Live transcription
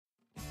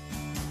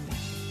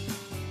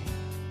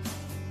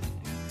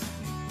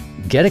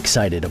Get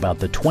excited about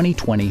the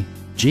 2020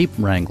 Jeep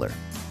Wrangler.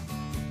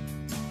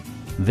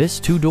 This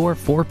two-door,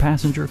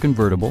 four-passenger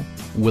convertible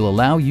will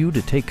allow you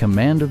to take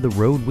command of the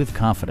road with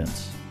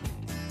confidence.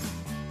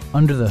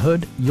 Under the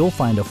hood, you'll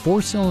find a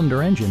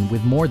four-cylinder engine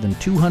with more than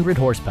 200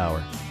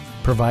 horsepower,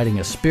 providing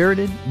a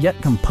spirited yet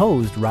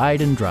composed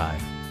ride and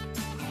drive.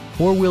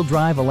 Four-wheel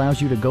drive allows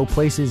you to go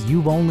places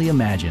you've only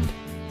imagined.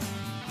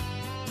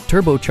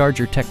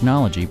 Turbocharger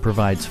technology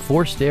provides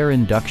forced air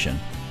induction,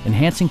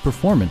 enhancing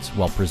performance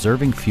while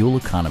preserving fuel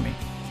economy.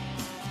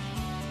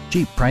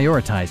 Jeep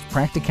prioritized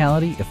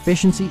practicality,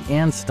 efficiency,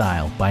 and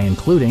style by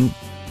including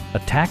a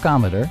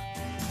tachometer,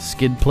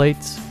 skid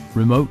plates,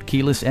 remote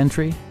keyless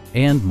entry,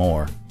 and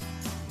more.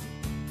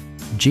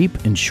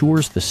 Jeep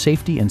ensures the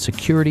safety and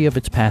security of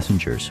its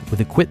passengers with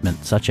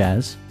equipment such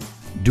as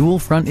dual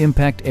front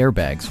impact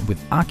airbags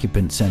with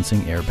occupant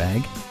sensing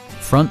airbag,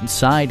 front and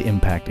side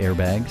impact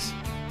airbags,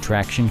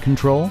 traction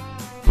control,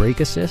 brake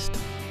assist,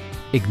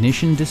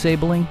 ignition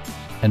disabling,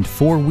 and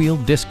four-wheel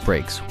disc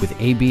brakes with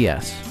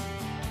ABS.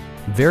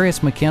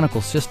 Various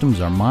mechanical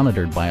systems are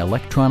monitored by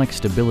electronic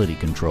stability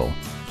control,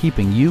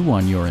 keeping you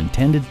on your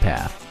intended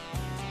path.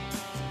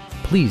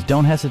 Please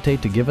don't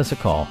hesitate to give us a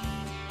call.